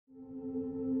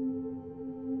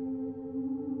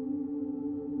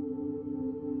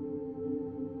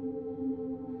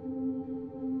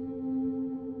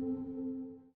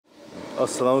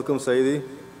As-salamu alaykum Sayyidi.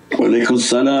 Wa alaykum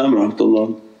as-salam wa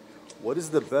rahmatullah. What is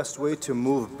the best way to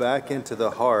move back into the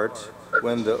heart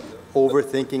when the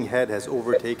overthinking head has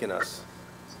overtaken us?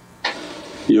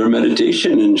 Your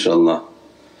meditation, inshaAllah.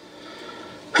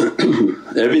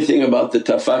 Everything about the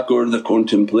tafakkur, the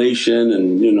contemplation,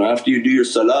 and after you do your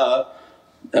salah,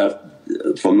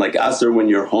 from like Asr when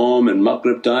you're home and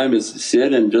Maghrib time, is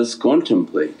sit and just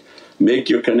contemplate. Make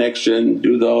your connection,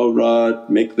 do the awrat,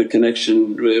 make the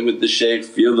connection with the shaykh,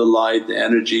 feel the light, the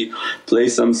energy, play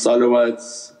some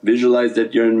salawats, visualize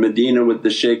that you're in Medina with the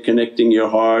shaykh connecting your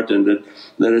heart, and that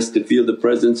let us to feel the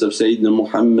presence of Sayyidina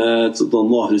Muhammad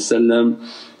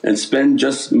and spend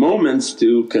just moments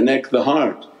to connect the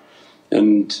heart.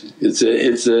 And it's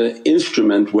a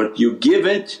instrument, what you give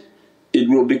it, it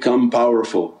will become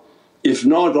powerful. If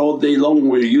not, all day long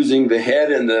we're using the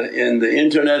head and the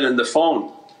internet and the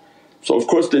phone. So of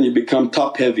course then you become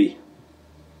top heavy,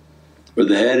 where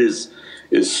the head is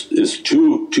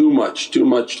too much,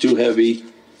 too heavy.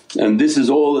 And this is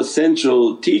all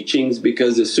essential teachings,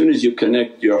 because as soon as you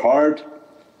connect your heart,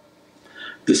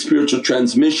 the spiritual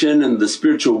transmission and the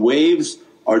spiritual waves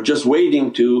are just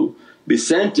waiting to be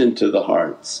sent into the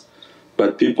hearts.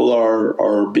 But people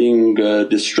are being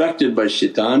distracted by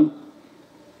shaitan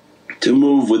to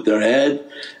move with their head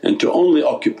and to only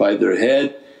occupy their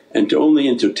head and to only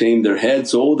entertain their head.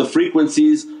 So all the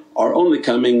frequencies are only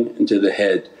coming into the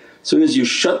head. As soon as you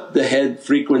shut the head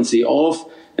frequency off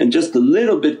and just a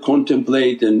little bit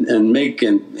contemplate and make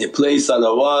and play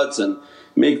salawats and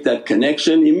make that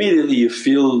connection, immediately you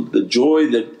feel the joy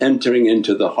that entering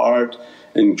into the heart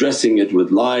and dressing it with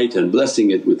light and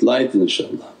blessing it with light,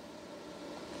 inshaAllah.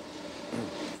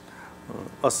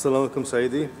 As-salamu alaykum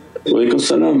Sayyidi. Wa alaykum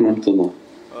as-salam wa rahmatullah.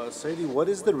 Sayyidi, what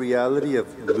is the reality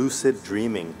of lucid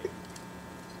dreaming?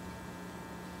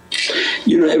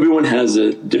 Everyone has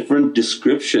a different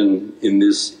description in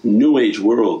this new age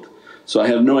world, so I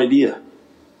have no idea.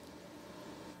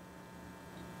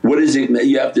 What is it?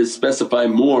 You have to specify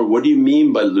more. What do you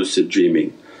mean by lucid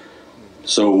dreaming?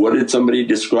 So what did somebody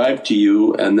describe to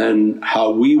you, and then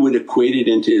how we would equate it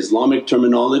into Islamic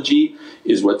terminology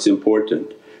is what's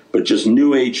important. But just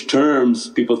new age terms,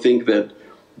 people think that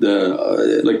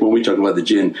like when we talk about the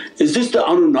jinn, is this the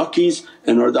Anunnakis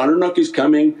and are the Anunnakis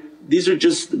coming? These are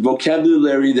just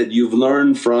vocabulary that you've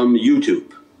learned from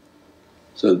YouTube.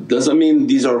 So it doesn't mean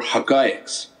these are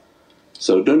haqqaiqs.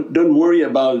 So don't worry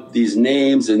about these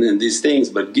names and these things,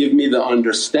 but give me the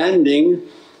understanding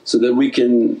so that we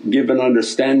can give an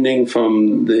understanding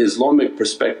from the Islamic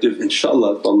perspective,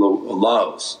 inshaAllah, if Allah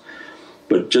allows.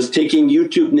 But just taking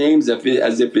YouTube names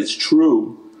as if it's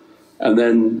true and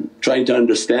then trying to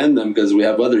understand them, because we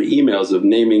have other emails of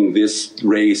naming this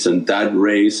race and that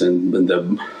race and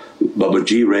the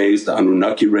Babaji race, the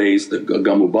Anunnaki race, the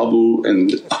Gamu Babu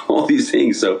and all these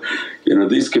things. So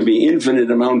these can be infinite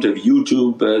amount of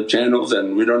YouTube channels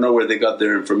and we don't know where they got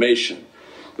their information.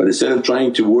 But instead of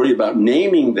trying to worry about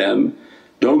naming them,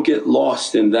 don't get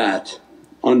lost in that.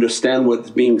 Understand what's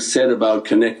being said about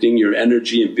connecting your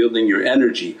energy and building your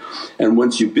energy. And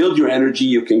once you build your energy,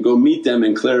 you can go meet them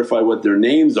and clarify what their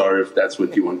names are if that's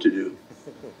what you want to do.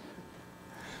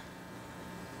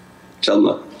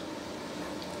 InshaAllah.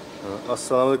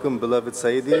 As-salamu alaykum beloved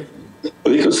Sayyidi. Wa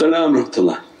alaykum as-salam wa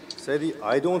rahmatullah. Sayyidi,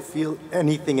 I don't feel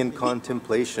anything in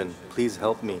contemplation, please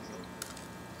help me.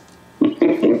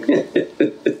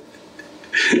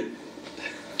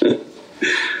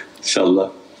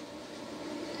 InshaAllah.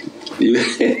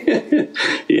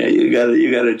 Yeah, you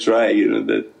gotta try.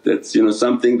 That's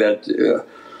something that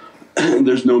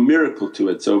there's no miracle to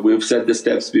it. So we've said the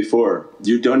steps before. Do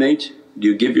you donate? Do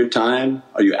you give your time?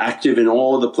 Are you active in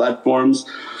all the platforms?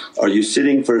 Are you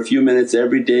sitting for a few minutes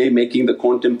every day making the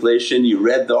contemplation? You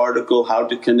read the article how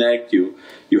to connect, you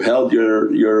held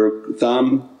your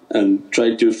thumb and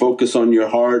tried to focus on your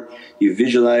heart, you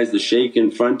visualized the shaykh in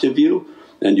front of you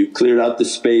and you cleared out the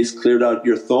space, cleared out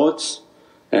your thoughts,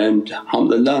 and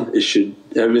alhamdulillah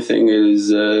everything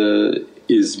is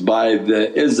by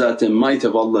the izzat and might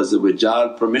of Allah,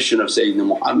 permission of Sayyidina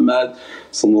Muhammad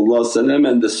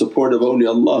and the support of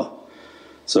awliyaullah.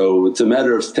 So it's a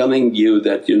matter of telling you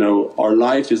that our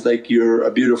life is like you're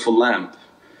a beautiful lamp.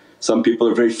 Some people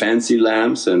are very fancy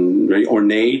lamps and very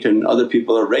ornate, and other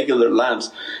people are regular lamps,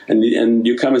 and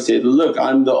you come and say, look,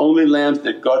 I'm the only lamp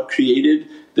that God created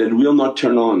that will not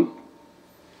turn on.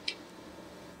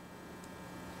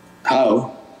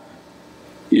 How?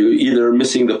 You're either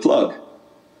missing the plug,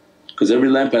 because every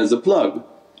lamp has a plug.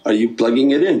 Are you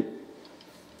plugging it in?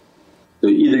 So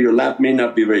either your lamp may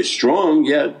not be very strong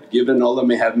yet, given Allah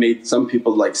may have made some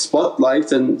people like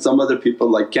spotlights and some other people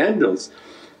like candles,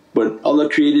 but Allah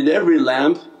created every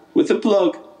lamp with a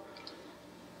plug.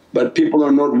 But people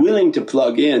are not willing to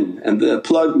plug in, and the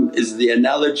plug is the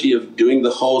analogy of doing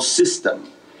the whole system.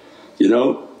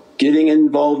 Getting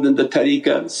involved in the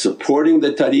tariqah, supporting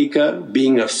the tariqah,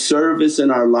 being of service in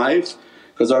our life,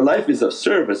 because our life is of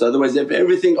service. Otherwise if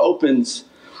everything opens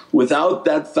without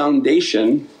that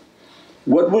foundation,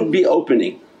 what would be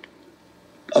opening?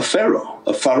 A pharaoh,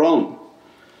 a pharaoh.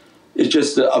 It's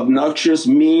just an obnoxious,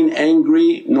 mean,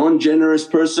 angry, non-generous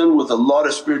person with a lot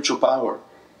of spiritual power.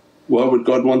 Why would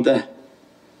God want that?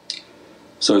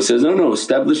 So He says, no,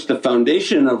 establish the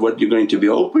foundation of what you're going to be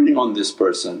opening on this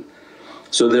person.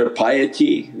 So their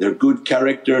piety, their good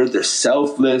character, they're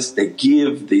selfless, they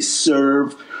give, they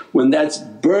serve. When that's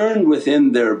burned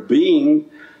within their being,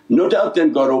 no doubt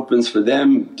then God opens for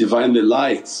them Divinely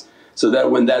lights, so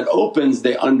that when that opens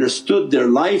they understood their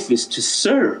life is to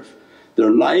serve.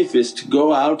 Their life is to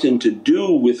go out and to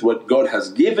do with what God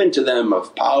has given to them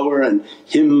of power and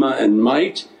himmah and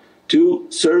might, to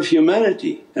serve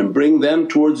humanity and bring them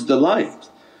towards the light.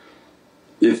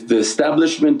 If the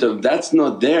establishment of that's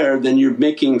not there, then you're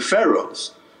making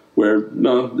pharaohs where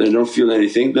no, they don't feel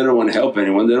anything, they don't want to help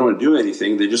anyone, they don't want to do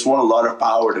anything, they just want a lot of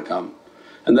power to come.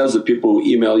 And those are the people who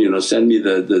email, send me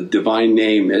the divine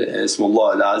name,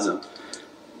 Ismullah al-Azam.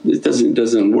 It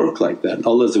doesn't work like that.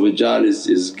 Allah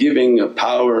is giving a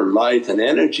power, light and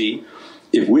energy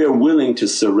if we are willing to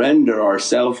surrender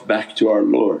ourselves back to our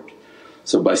Lord.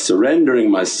 So by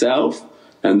surrendering myself,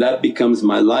 and that becomes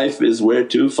my life, is where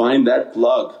to find that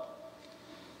plug.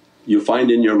 You find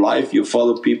in your life you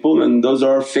follow people and those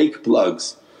are fake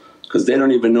plugs, because they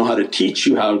don't even know how to teach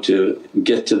you how to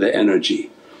get to the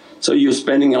energy. So you're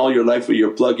spending all your life with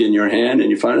your plug in your hand and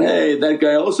you find, hey, that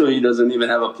guy also he doesn't even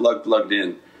have a plug plugged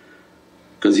in,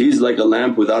 because he's like a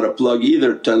lamp without a plug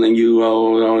either, telling you,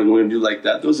 oh I'm going to do like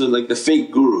that. Those are like the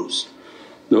fake gurus.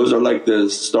 Those are like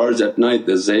the stars at night,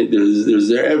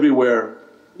 they're everywhere.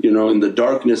 In the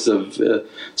darkness of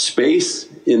space,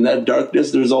 in that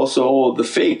darkness there's also all the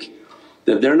fake,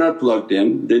 that they're not plugged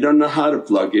in, they don't know how to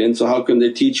plug in, so how can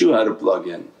they teach you how to plug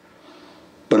in?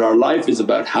 But our life is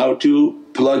about how to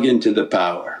plug into the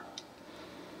power,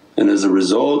 and as a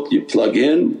result you plug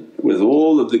in with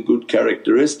all of the good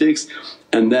characteristics,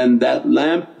 and then that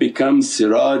lamp becomes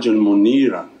sirajan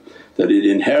muniran, that it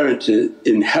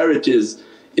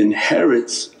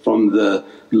inherits from the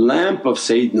lamp of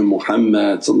Sayyidina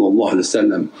Muhammad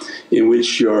in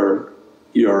which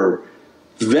your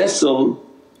vessel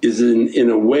is in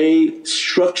a way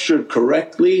structured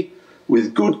correctly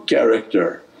with good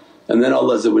character, and then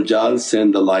Allah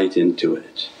send the light into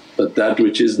it. But that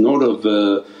which is not of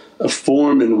a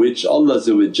form in which Allah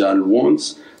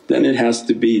wants, then it has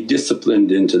to be disciplined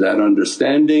into that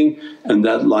understanding and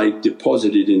that light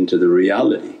deposited into the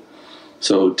reality.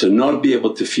 So to not be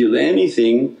able to feel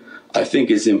anything, I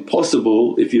think is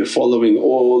impossible if you're following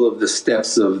all of the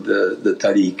steps of the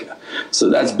tariqah. So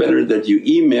that's better that you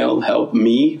email, help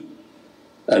me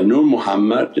at Nur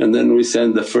Muhammad, and then we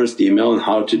send the first email on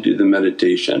how to do the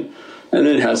meditation, and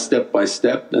it has step by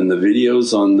step and the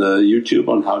videos on the YouTube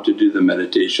on how to do the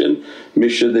meditation.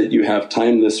 Make sure that you have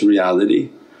timeless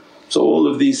reality. So all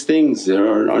of these things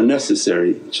are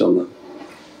necessary, inshaAllah.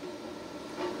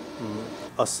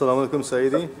 As-salamu alaykum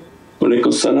Sayyidi. Wa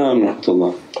alaykum salam wa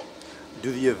rahmatullah.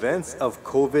 Do the events of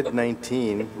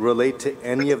COVID-19 relate to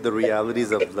any of the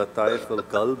realities of Lataif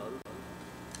al-Qalb?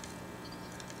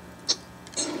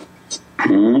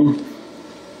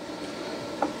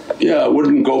 Yeah, I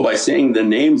wouldn't go by saying the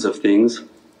names of things,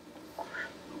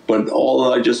 but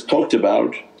all I just talked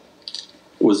about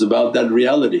was about that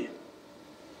reality.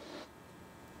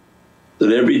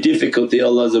 That every difficulty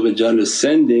Allah is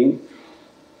sending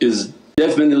is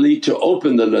definitely to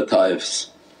open the lataifs,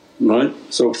 right?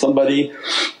 So if somebody,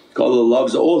 Allah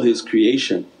loves all His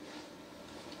creation,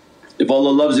 if Allah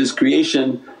loves His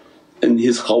creation and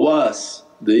His khawas,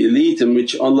 the elite in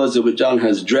which Allah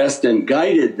has dressed and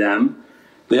guided them,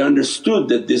 they understood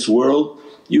that this world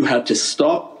you had to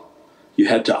stop, you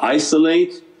had to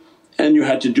isolate, and you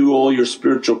had to do all your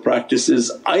spiritual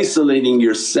practices isolating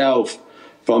yourself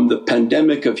from the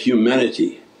pandemic of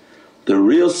humanity. The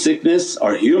real sickness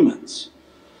are humans,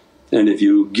 and if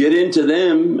you get into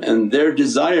them and their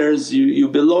desires you'll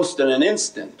be lost in an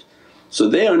instant. So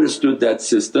they understood that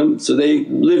system, so they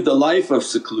lived a life of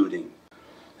secluding,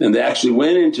 and they actually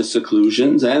went into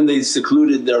seclusions and they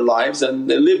secluded their lives and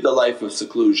they lived a life of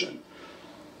seclusion.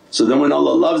 So then when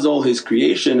Allah loves all His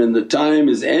creation and the time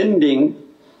is ending,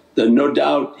 then no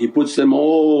doubt He puts them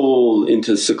all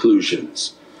into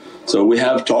seclusions. So we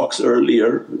have talks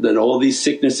earlier that all these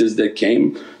sicknesses that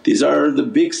came, these are the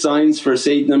big signs for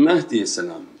Sayyidina Mahdi.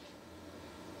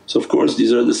 So of course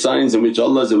these are the signs in which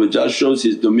Allah shows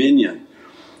His dominion.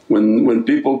 When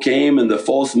people came and the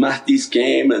false Mahdis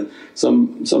came and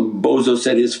some bozo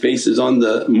said his face is on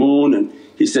the moon and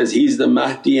he says he's the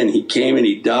Mahdi, and he came and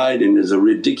he died and is a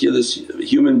ridiculous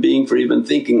human being for even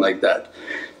thinking like that.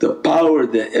 The power,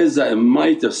 the izzah and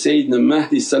might of Sayyidina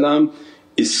Mahdi salam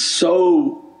is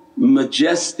so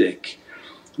majestic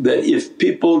that if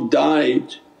people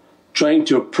died trying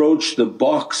to approach the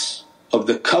box of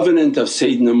the covenant of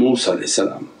Sayyidina Musa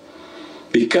salam,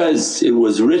 because it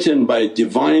was written by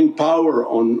divine power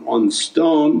on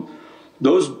stone,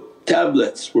 those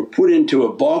tablets were put into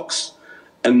a box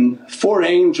and 4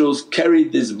 angels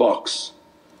carried this box,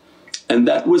 and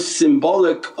that was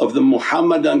symbolic of the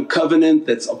Muhammadan covenant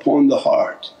that's upon the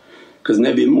heart. Because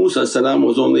Nabi Musa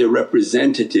was only a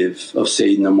representative of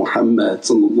Sayyidina Muhammad.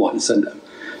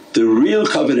 The real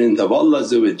covenant of Allah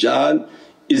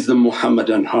is the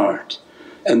Muhammadan heart,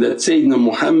 and that Sayyidina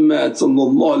Muhammad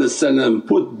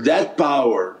put that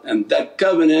power and that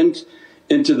covenant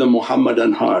into the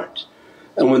Muhammadan heart.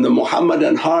 And when the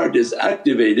Muhammadan heart is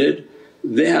activated,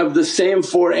 they have the same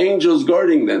 4 angels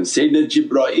guarding them, Sayyidina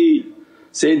Jibreel,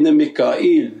 Sayyidina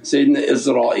Mikaeel, Sayyidina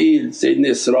Israel, Sayyidina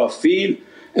Israfil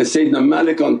and Sayyidina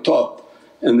Malik on top,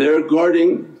 and they're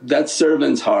guarding that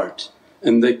servant's heart,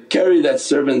 and they carry that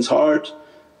servant's heart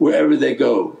wherever they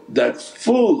go. That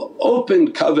full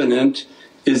open covenant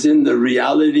is in the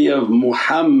reality of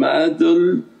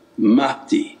Muhammadul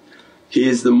Mahdi. He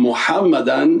is the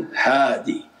Muhammadan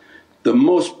Hadi, the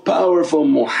most powerful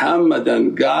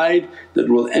Muhammadan guide that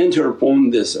will enter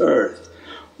upon this earth.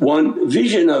 One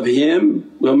vision of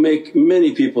him will make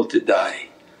many people to die,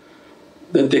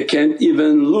 that they can't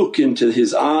even look into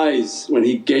his eyes when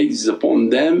he gazes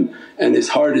upon them and his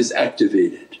heart is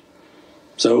activated.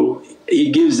 So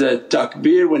he gives a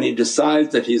takbir when he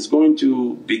decides that he's going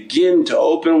to begin to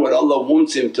open what Allah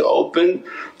wants him to open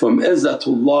from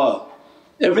izzatullah.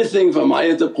 Everything from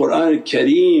ayat al-Qur'an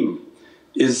al-Kareem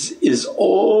is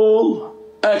all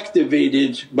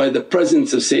activated by the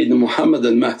presence of Sayyidina Muhammad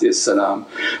al-Mahdi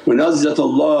when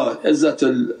izzatullah,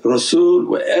 izzatul Rasul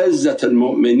wa izzatul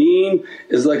mu'mineen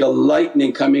is like a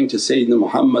lightning coming to Sayyidina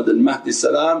Muhammad al-Mahdi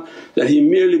that he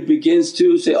merely begins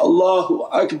to say, Allahu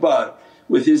Akbar.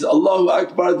 With his Allahu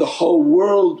Akbar the whole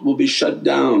world will be shut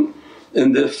down,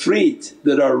 and the freet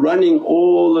that are running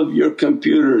all of your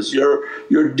computers,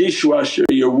 your dishwasher,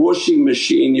 your washing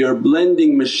machine, your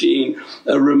blending machine,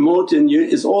 a remote and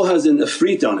it all has an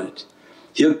ifrit on it.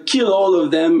 He'll kill all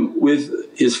of them with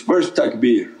his first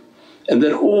takbir, and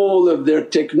then all of their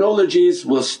technologies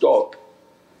will stop.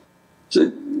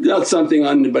 So not something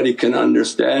anybody can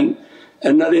understand,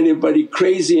 and not anybody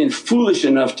crazy and foolish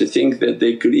enough to think that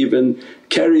they could even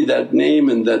carry that name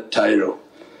and that title.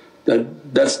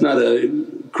 That's not a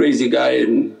crazy guy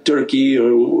in Turkey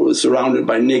or surrounded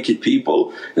by naked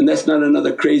people, and that's not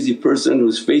another crazy person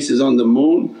whose face is on the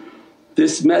moon.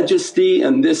 This majesty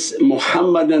and this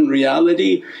Muhammadan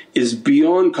reality is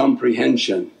beyond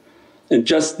comprehension, and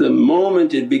just the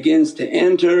moment it begins to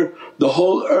enter, the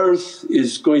whole earth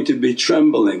is going to be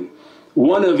trembling.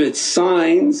 One of its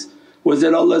signs was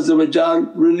that Allah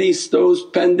released those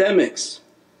pandemics,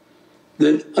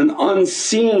 that an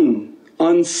unseen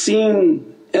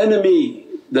enemy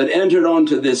that entered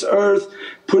onto this earth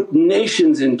put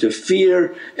nations into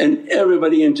fear and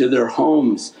everybody into their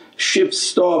homes. Ships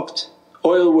stopped,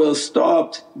 oil wells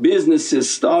stopped, businesses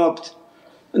stopped,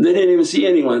 and they didn't even see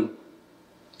anyone.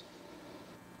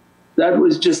 That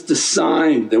was just a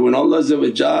sign that when Allah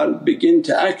begin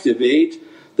to activate,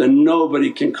 then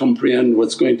nobody can comprehend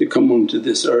what's going to come onto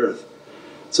this earth.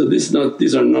 So these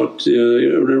are not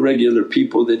regular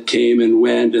people that came and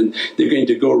went and they're going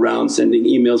to go around sending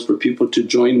emails for people to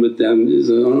join with them. This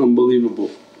is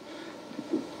unbelievable.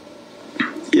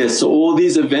 Yes, so all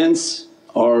these events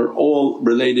are all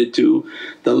related to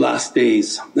the last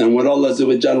days, and what Allah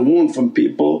wants from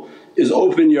people is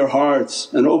open your hearts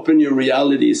and open your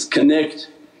realities, connect.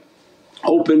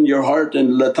 Open your heart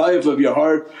and lataif of your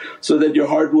heart so that your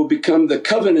heart will become the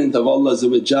covenant of Allah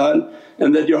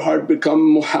and that your heart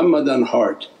become Muhammadan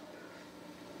heart.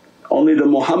 Only the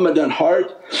Muhammadan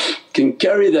heart can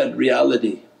carry that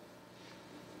reality,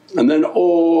 and then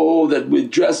all that we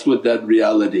dress with that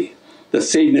reality. The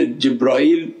Sayyidina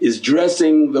Jibreel is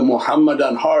dressing the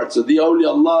Muhammadan heart. So the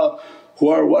awliyaullah who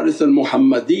are warith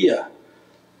al-Muhammadiyah,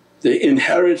 they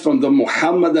inherit from the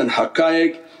Muhammadan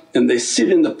haqqaiq and they sit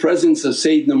in the presence of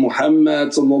Sayyidina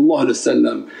Muhammad.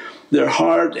 Their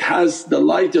heart has the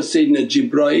light of Sayyidina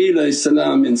Jibreel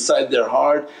inside their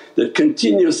heart that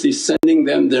continuously sending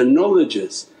them their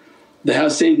knowledges. They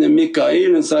have Sayyidina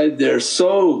Mikaeel inside their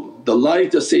soul, the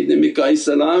light of Sayyidina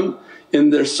Mikaeel in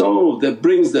their soul that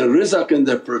brings their rizq and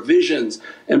their provisions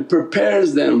and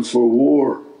prepares them for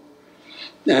war.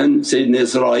 And Sayyidina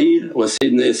Israel was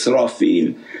Sayyidina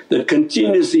Israfil that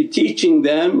continuously teaching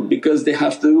them, because they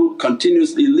have to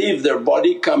continuously leave their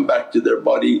body, come back to their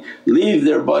body, leave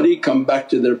their body, come back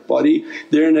to their body.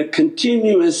 They're in a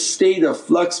continuous state of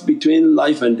flux between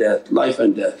life and death, life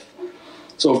and death.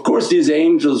 So of course these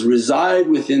angels reside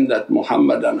within that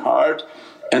Muhammadan heart,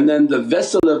 and then the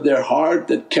vessel of their heart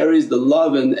that carries the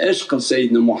love and ishq of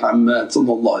Sayyidina Muhammad.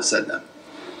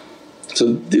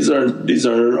 So these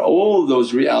are all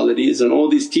those realities, and all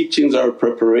these teachings are a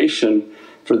preparation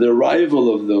for the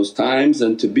arrival of those times,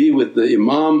 and to be with the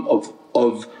Imam of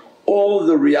all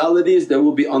the realities that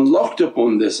will be unlocked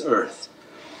upon this earth.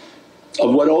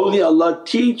 Of what awliyaullah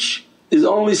teach is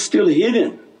only still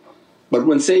hidden. But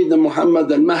when Sayyidina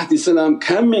Muhammad al-Mahdi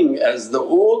coming as the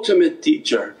ultimate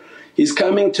teacher, he's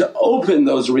coming to open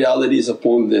those realities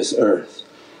upon this earth.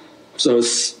 So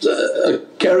it's a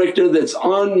character that's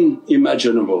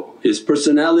unimaginable. His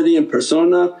personality and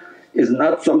persona is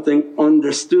not something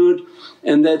understood,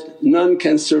 and that none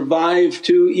can survive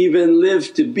to even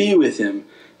live to be with him.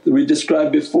 We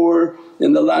described before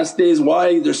in the last days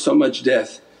why there's so much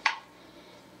death.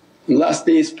 In last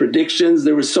days predictions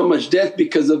there was so much death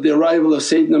because of the arrival of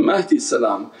Sayyidina Mahdi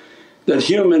that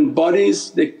human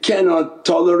bodies they cannot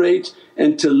tolerate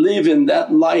and to live in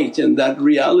that light and that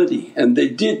reality, and they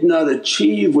did not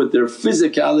achieve with their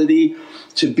physicality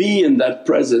to be in that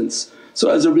presence. So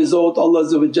as a result Allah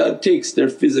takes their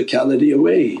physicality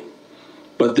away,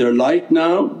 but their light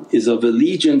now is of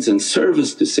allegiance and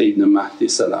service to Sayyidina Mahdi.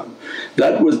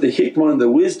 That was the hikmah and the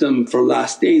wisdom for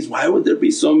last days. Why would there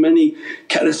be so many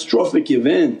catastrophic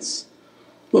events?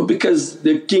 Well, because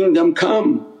the kingdom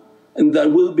come and thy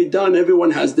will be done.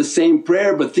 Everyone has the same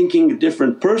prayer but thinking a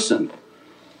different person.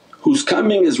 Whose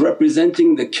coming is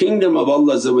representing the kingdom of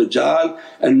Allah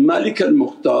and Malik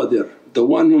al-Muqtadir, the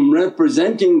one whom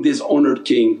representing this honoured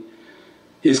king.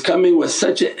 He's coming with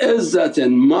such a izzat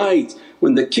and might.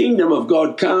 When the kingdom of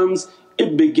God comes,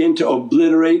 it begin to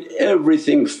obliterate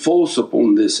everything false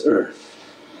upon this earth.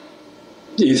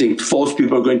 Do you think false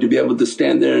people are going to be able to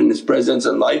stand there in His presence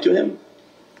and lie to Him?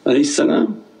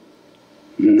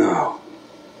 No,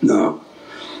 no.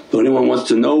 If anyone wants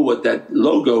to know what that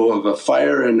logo of a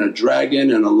fire and a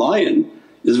dragon and a lion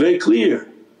is very clear.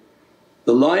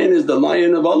 The lion is the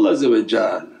lion of Allah.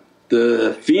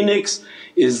 The phoenix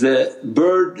is the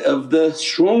bird of the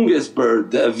strongest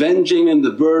bird, the avenging and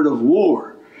the bird of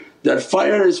war. That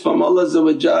fire is from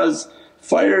Allah's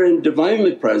fire and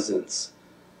Divinely presence.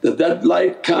 That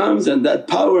light comes and that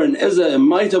power and izzah and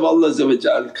might of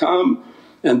Allah come,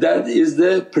 and that is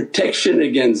the protection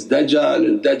against Dajjal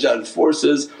and Dajjal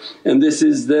forces. And this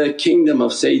is the kingdom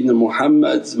of Sayyidina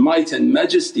Muhammad's might and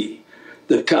majesty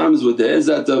that comes with the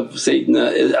izzat of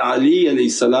Sayyidina Ali and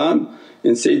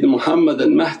Sayyidina Muhammad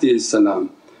al-Mahdi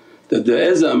that the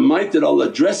izzah and might that Allah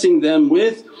dressing them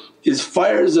with is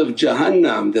fires of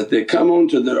Jahannam, that they come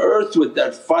onto the earth with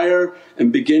that fire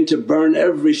and begin to burn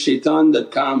every shaitan that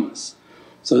comes.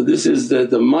 So this is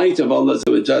the might of Allah's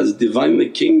Divinely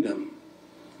kingdom.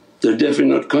 They're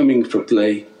definitely not coming for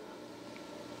play.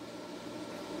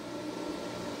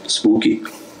 Spooky.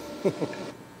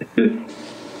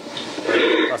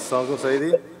 As-salamu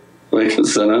Sayyidi. Walaykum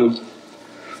salam.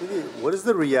 Sayyidi, what is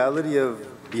the reality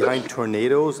behind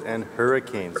tornadoes and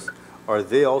hurricanes? Are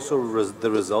they also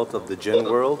the result of the jinn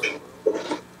world?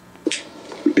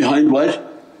 Behind what?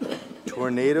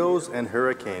 Tornadoes and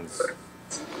hurricanes.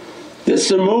 It's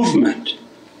the movement,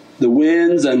 the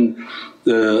winds and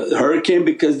the hurricane,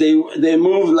 because they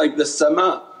move like the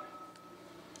sama.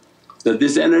 That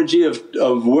this energy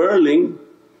of whirling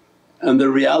and the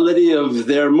reality of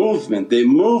their movement, they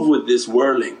move with this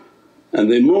whirling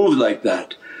and they move like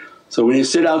that. So when you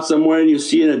sit out somewhere and you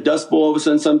see in a dust bowl all of a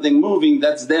sudden something moving,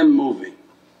 that's them moving.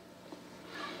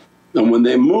 And when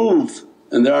they move,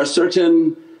 and there are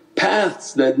certain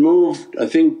paths that move I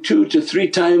think 2 to 3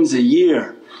 times a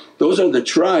year, those are the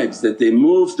tribes that they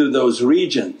move through those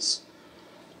regions.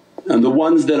 And the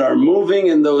ones that are moving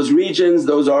in those regions,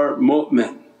 those are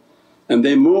mu'min. And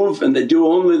they move and they do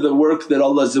only the work that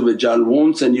Allah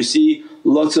wants, and you see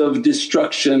lots of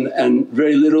destruction and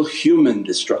very little human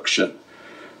destruction,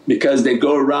 because they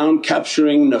go around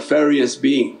capturing nefarious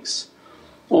beings.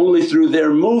 Only through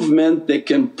their movement they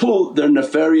can pull their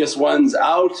nefarious ones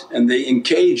out and they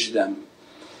encage them.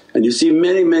 And you see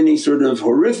many sort of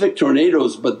horrific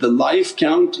tornadoes, but the life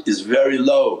count is very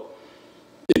low.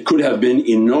 It could have been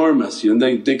enormous,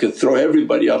 they could throw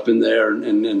everybody up in the air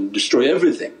and destroy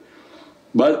everything.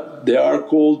 but they are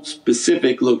called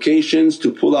specific locations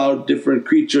to pull out different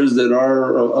creatures that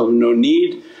are of no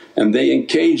need, and they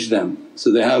encage them.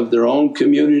 So they have their own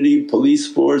community, police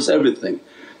force, everything,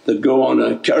 that go on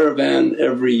a caravan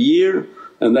every year,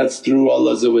 and that's through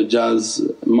Allah's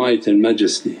might and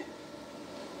majesty.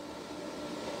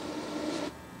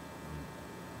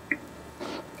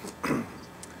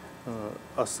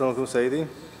 As-salamu alaykum Sayyidi.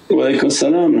 Wa alaykum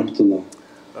as-salam wa rahmatullah.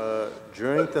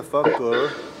 During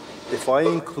tafakkur, if I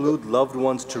include loved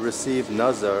ones to receive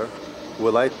nazar,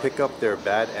 will I pick up their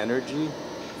bad energy?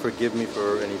 Forgive me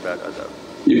for any bad adab.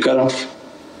 You cut off.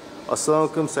 As-salamu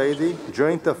alaykum Sayyidi.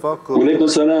 During Wa tafakkur, alaykum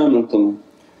as-salam wa rahmatullah.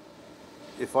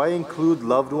 if I include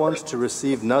loved ones to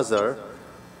receive nazar,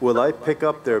 will I pick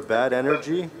up their bad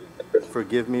energy?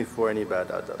 Forgive me for any bad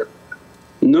adab.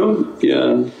 No,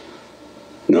 yeah.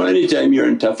 No, anytime you're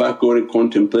in tafakkur and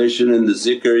contemplation and the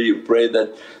zikr, you pray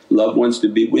that loved ones to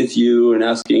be with you and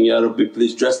asking, Ya Rabbi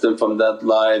please dress them from that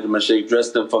light, Mashaykh dress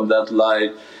them from that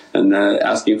light, and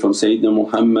asking from Sayyidina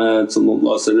Muhammad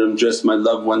dress my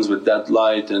loved ones with that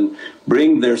light, and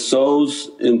bring their souls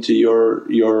into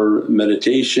your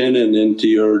meditation and into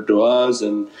your du'as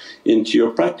and into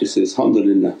your practices,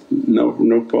 alhamdulillah,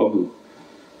 no problem.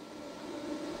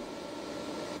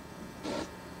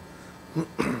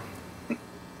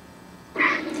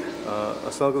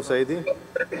 As-salamu alaykum Sayyidi.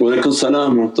 Wa alaykum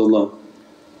as-salam wa rahmatullah.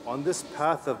 On this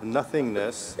path of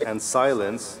nothingness and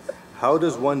silence, how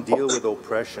does one deal with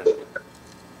oppression?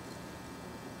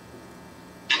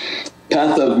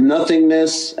 Path of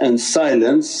nothingness and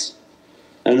silence,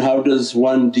 and how does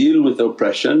one deal with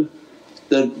oppression?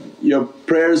 That your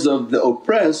prayers of the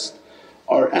oppressed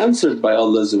are answered by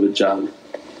Allah. So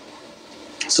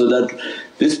that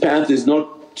this path is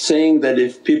not saying that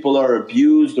if people are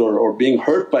abused or being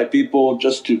hurt by people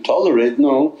just to tolerate,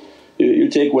 no. You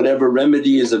take whatever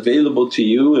remedy is available to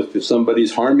you. If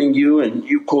somebody's harming you and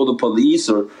you call the police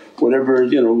or whatever,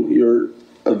 you're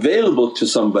available to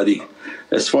somebody.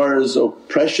 As far as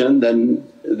oppression, then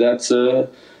that's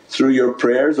through your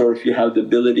prayers, or if you have the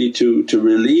ability to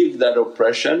relieve that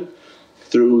oppression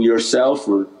through yourself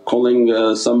or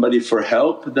calling somebody for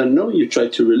help, then no, you try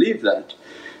to relieve that.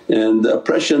 And the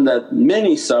oppression that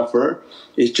many suffer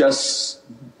is just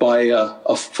by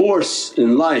a force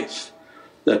in life,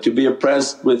 that to be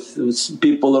oppressed with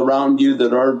people around you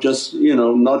that are just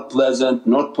not pleasant,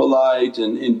 not polite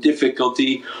and in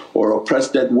difficulty, or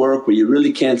oppressed at work where you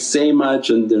really can't say much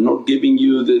and they're not giving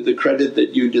you the credit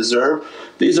that you deserve.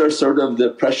 These are sort of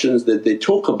the oppressions that they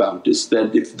talk about, is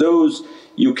that if those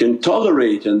you can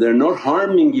tolerate and they're not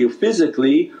harming you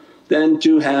physically, then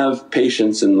to have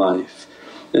patience in life.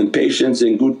 And patience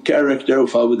and good character,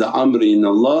 فَوْدَ أَمْرِي إِنَّ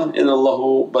اللَّهَ إِنَّ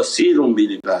اللَّهُ بَصِيرٌ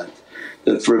بِالْعِبَادِ.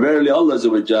 That for verily Allah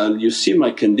you see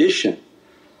my condition,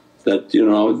 that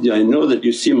I know that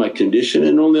you see my condition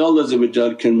and only Allah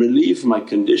can relieve my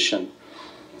condition.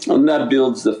 And that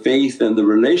builds the faith and the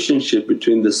relationship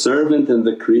between the servant and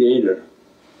the Creator.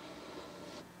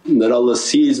 And that Allah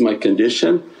sees my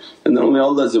condition and only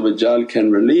Allah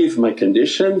can relieve my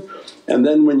condition. And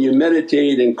then when you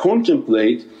meditate and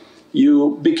contemplate,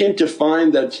 you begin to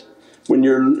find that when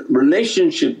your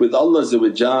relationship with Allah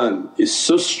is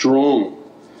so strong,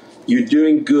 you're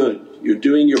doing good, you're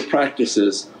doing your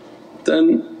practices,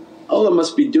 then Allah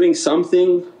must be doing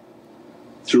something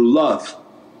through love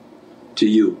to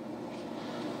you.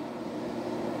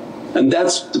 And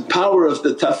that's the power of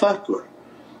the tafakkur.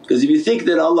 Because if you think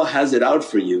that Allah has it out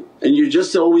for you and you're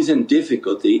just always in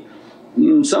difficulty,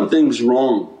 something's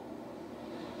wrong.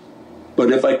 But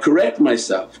if I correct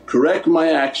myself, correct my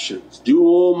actions, do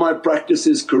all my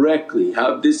practices correctly,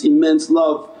 have this immense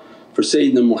love for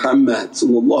Sayyidina Muhammad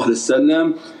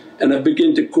and I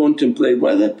begin to contemplate,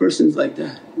 why that person's like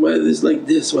that, why this like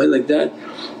this, why like that,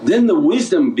 then the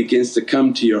wisdom begins to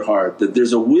come to your heart, that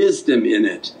there's a wisdom in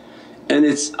it and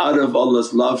it's out of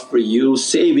Allah's love for you,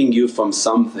 saving you from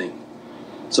something.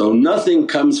 So nothing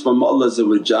comes from Allah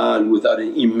without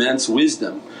an immense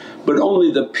wisdom. But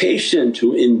only the patient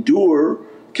who endure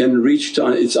can reach to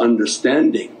its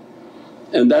understanding.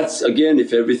 And that's again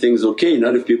if everything's okay,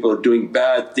 not if people are doing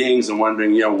bad things and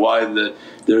wondering why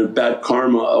their bad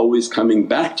karma always coming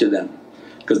back to them.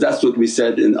 Because that's what we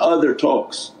said in other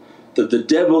talks, that the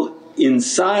devil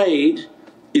inside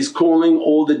is calling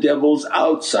all the devils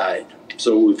outside.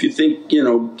 So if you think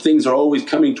things are always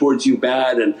coming towards you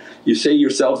bad and you say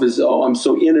yourself is, oh I'm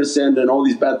so innocent and all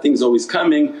these bad things always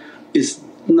coming, it's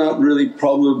not really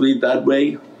probably that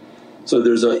way. So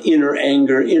there's an inner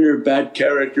anger, inner bad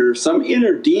character, some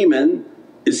inner demon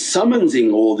is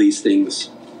summoning all these things.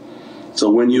 So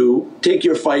when you take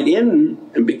your fight in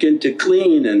and begin to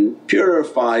clean and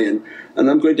purify and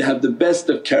I'm going to have the best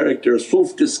of character,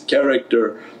 Sufist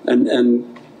character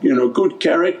and good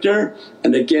character,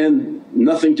 and again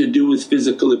nothing to do with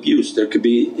physical abuse. There could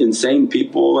be insane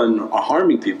people and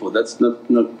harming people, that's not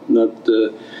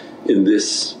in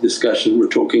this discussion. We're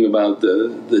talking about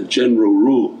the general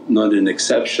rule, not an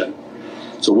exception.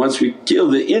 So once we kill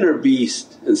the inner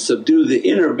beast and subdue the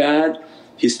inner bad,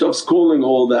 he stops calling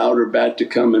all the outer bad to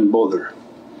come and bother.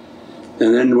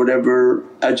 And then whatever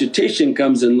agitation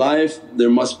comes in life, there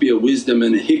must be a wisdom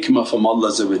and a hikmah from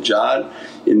Allah,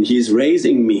 and He's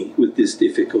raising me with this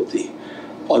difficulty.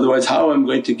 Otherwise how am I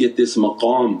going to get this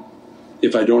maqam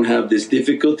if I don't have this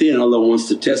difficulty, and Allah wants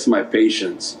to test my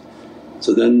patience.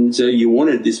 So then say, you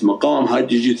wanted this maqam, how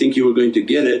did you think you were going to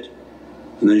get it?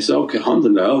 And then you say, okay,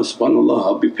 alhamdulillah, oh, subhanAllah,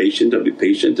 I'll be patient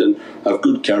and have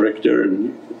good character.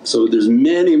 And so there's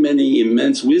many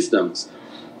immense wisdoms.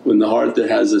 When the heart that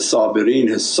has a sabireen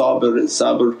has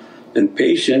sabr and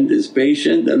patient is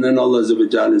patient, and then Allah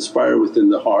inspire within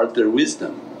the heart their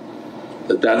wisdom.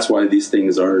 That's why these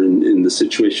things are in the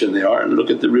situation they are, and look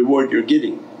at the reward you're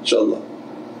getting, inshaAllah.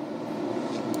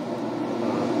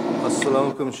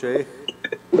 As-salamu alaykum Shaykh.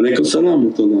 Walaykum salam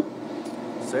wa rahmatullah.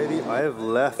 Sayyidi, I have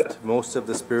left most of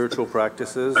the spiritual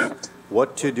practices.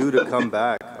 What to do to come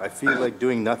back? I feel like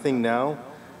doing nothing now.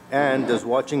 And does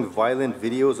watching violent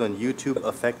videos on YouTube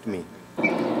affect me?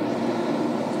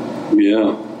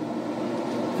 Yeah,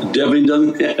 it definitely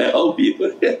doesn't help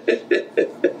you.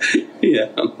 Yeah,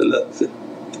 alhamdulillah.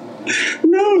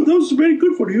 No, those are very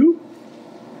good for you.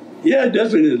 Yeah,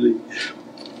 definitely.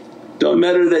 Don't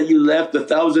matter that you left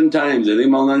 1,000 times. I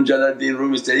think Mawlana Jalaluddin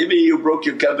Rumi said, even you broke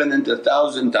your covenant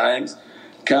 1,000 times,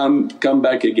 come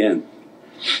back again.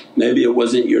 Maybe it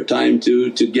wasn't your time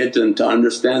to get and to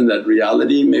understand that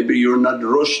reality, maybe you're not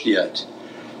rushed yet.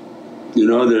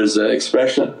 There's an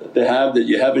expression that they have that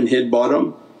you haven't hit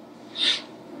bottom.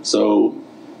 So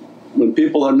when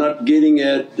people are not getting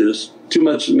it, there's too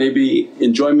much maybe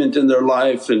enjoyment in their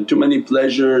life and too many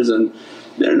pleasures, and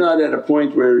they're not at a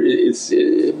point where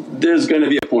there's going to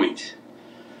be a point.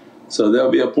 So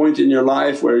there'll be a point in your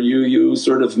life where you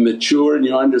sort of mature and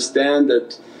you understand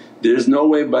that there's no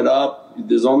way but up.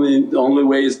 The only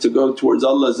way is to go towards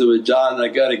Allah, and I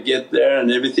gotta get there, and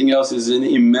everything else is an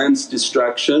immense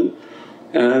distraction,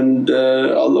 and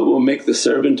Allah will make the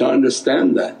servant to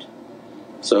understand that.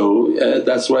 So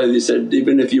that's why they said,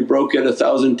 even if you broke it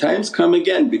 1,000 times, come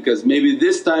again, because maybe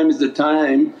this time is the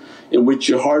time in which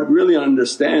your heart really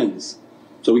understands.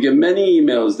 So we get many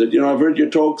emails that, I've heard your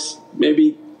talks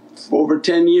maybe for over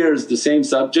 10 years, the same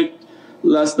subject,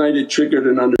 last night it triggered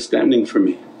an understanding for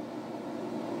me.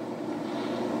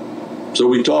 So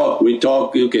we talk,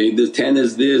 okay, the 10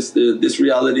 is this, this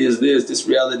reality is this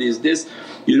reality is this.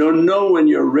 You don't know when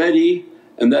you're ready,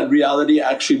 and that reality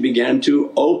actually began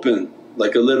to open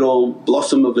like a little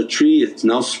blossom of a tree, it's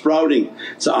now sprouting.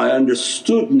 So I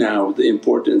understood now the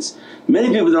importance. Many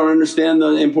people don't understand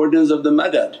the importance of the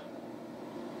madad.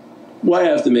 Why I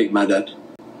have to make madad?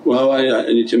 Well, I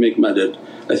need to make madad.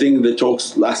 I think the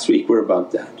talks last week were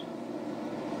about that.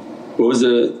 What was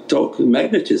the talk?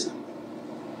 Magnetism.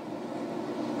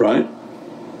 Right?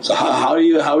 So how are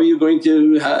you going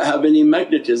to have any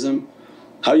magnetism?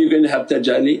 How are you going to have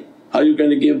tajalli? How are you going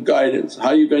to give guidance? How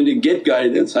are you going to get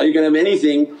guidance? How are you going to have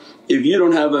anything if you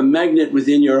don't have a magnet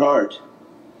within your heart?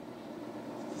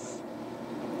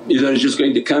 Either it's just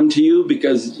going to come to you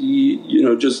because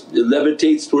just it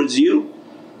levitates towards you,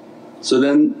 so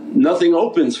then nothing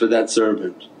opens for that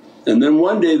servant. And then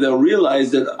one day they'll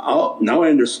realize that, oh, now I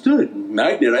understood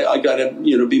magnet, I gotta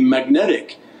be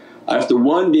magnetic. I have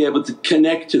to be able to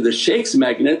connect to the shaykh's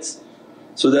magnets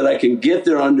so that I can get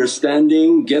their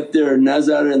understanding, get their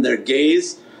nazar and their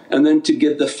gaze, and then to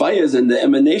get the fayaz and the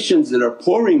emanations that are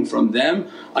pouring from them,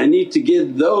 I need to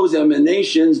get those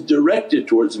emanations directed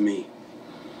towards me.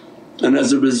 And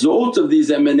as a result of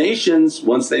these emanations,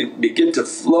 once they begin to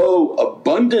flow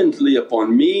abundantly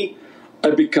upon me,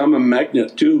 I become a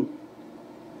magnet too.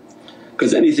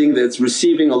 Because anything that's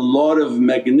receiving a lot of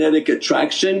magnetic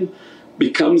attraction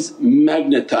becomes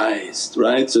magnetized,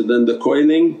 right? So then the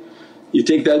coiling, you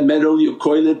take that metal, you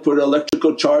coil it, put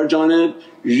electrical charge on it,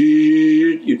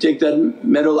 you take that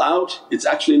metal out, it's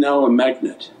actually now a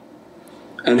magnet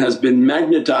and has been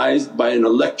magnetized by an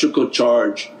electrical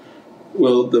charge.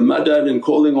 Well, the madad and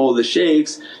calling all the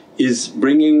shaykhs is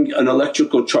bringing an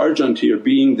electrical charge onto your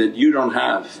being that you don't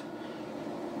have.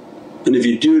 And if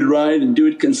you do it right and do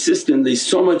it consistently,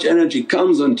 so much energy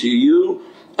comes onto you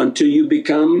until you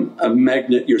become a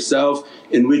magnet yourself,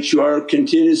 in which you are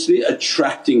continuously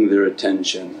attracting their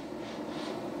attention.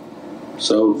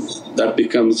 So that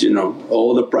becomes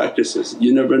all the practices.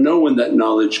 You never know when that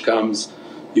knowledge comes.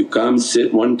 You come,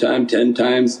 sit one time, 10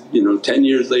 times, 10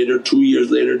 years later, 2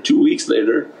 years later, 2 weeks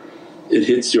later, it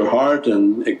hits your heart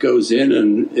and it goes in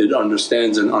and it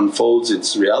understands and unfolds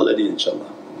its reality, inshaAllah.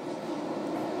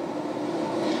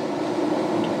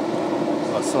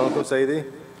 As-salamu Sayyidi.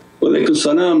 Wa alaykum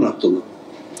salam wa rahmatullah.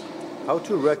 How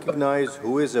to recognize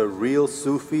who is a real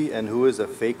Sufi and who is a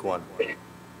fake one?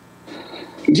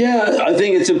 Yeah, I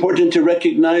think it's important to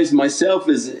recognize myself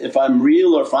as if I'm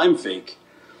real or if I'm fake.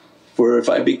 For if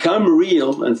I become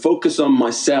real and focus on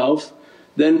myself,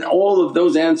 then all of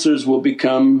those answers will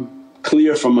become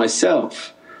clear for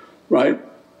myself, right?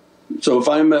 So if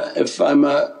I'm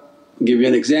a give you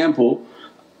an example,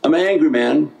 I'm an angry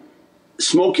man,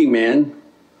 smoking man,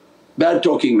 bad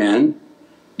talking man,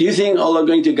 do you think Allah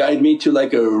going to guide me to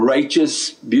like a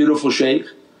righteous beautiful shaykh?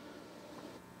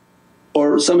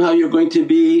 Or somehow you're going to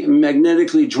be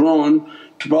magnetically drawn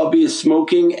to probably a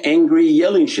smoking, angry,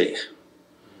 yelling shaykh.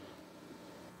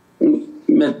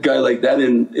 Met a guy like that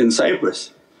in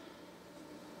Cyprus.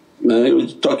 He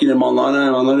was talking to Mawlana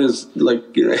and Mawlana was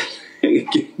like gave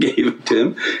it to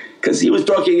him because he was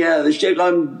talking, the shaykh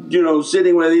I'm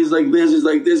sitting with, he's like this, he's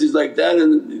like this, he's like that,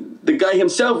 and the guy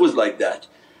himself was like that.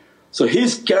 So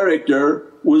his character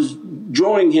was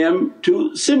drawing him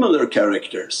to similar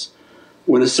characters.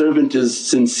 When a servant is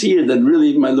sincere that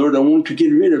really, my Lord, I want to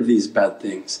get rid of these bad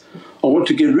things, I want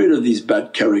to get rid of these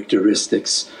bad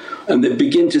characteristics, and they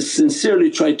begin to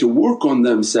sincerely try to work on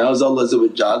themselves, Allah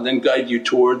then guide you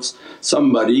towards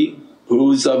somebody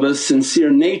who's of a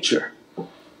sincere nature.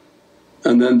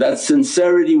 And then that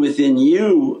sincerity within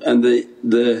you and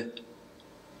the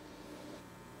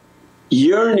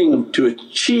yearning to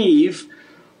achieve,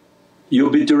 you'll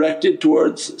be directed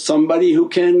towards somebody who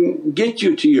can get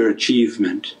you to your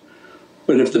achievement.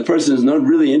 But if the person is not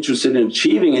really interested in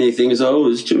achieving anything, is oh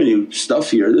there's too many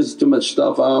stuff here, there's too much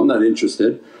stuff, I'm not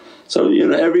interested. So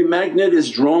every magnet is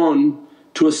drawn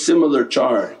to a similar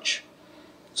charge.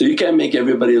 So you can't make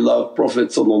everybody love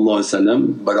Prophet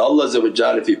but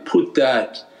Allah if you put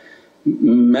that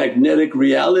magnetic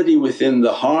reality within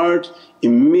the heart,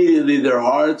 immediately their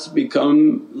hearts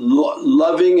become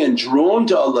loving and drawn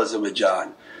to Allah.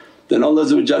 Then Allah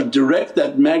direct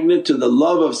that magnet to the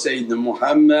love of Sayyidina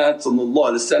Muhammad.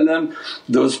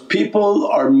 Those people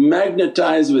are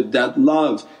magnetized with that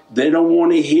love, they don't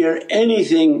want to hear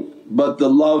anything but the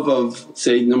love of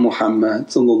Sayyidina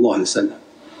Muhammad.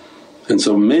 And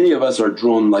so many of us are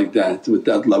drawn like that with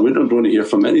that love, we don't want to hear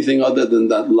from anything other than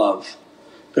that love.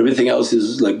 Everything else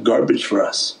is like garbage for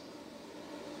us.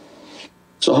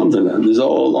 So alhamdulillah, this is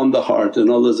all on the heart and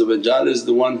Allah is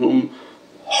the one whom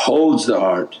holds the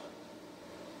heart.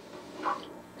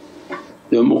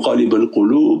 Ya muqallib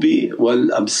al-qulubi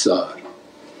wal-absar,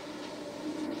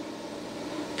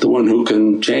 the one who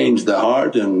can change the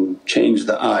heart and change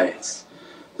the eyes.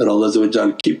 That Allah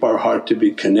keep our heart to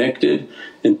be connected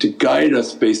and to guide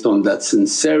us based on that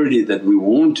sincerity that we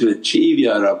want to achieve,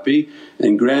 Ya Rabbi,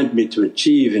 and grant me to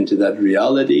achieve into that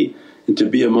reality and to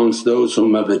be amongst those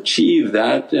whom have achieved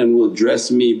that and will dress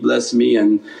me, bless me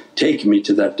and take me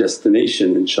to that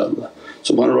destination inshaAllah.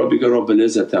 Subhana rabbika rabbil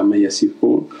izzati amma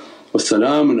yasifoon wa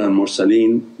salaamun al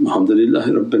mursaleen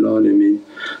walhamdulillahi rabbil alameen.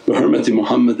 Bi hurmati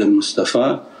Muhammadan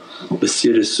Mustafa bi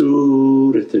sirri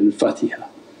Surat al-Fatiha.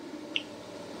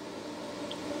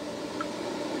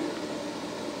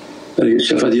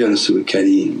 شفاعة يا رسول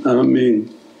الكريم. آمين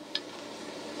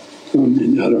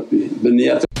آمين يا ربي.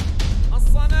 بالنيات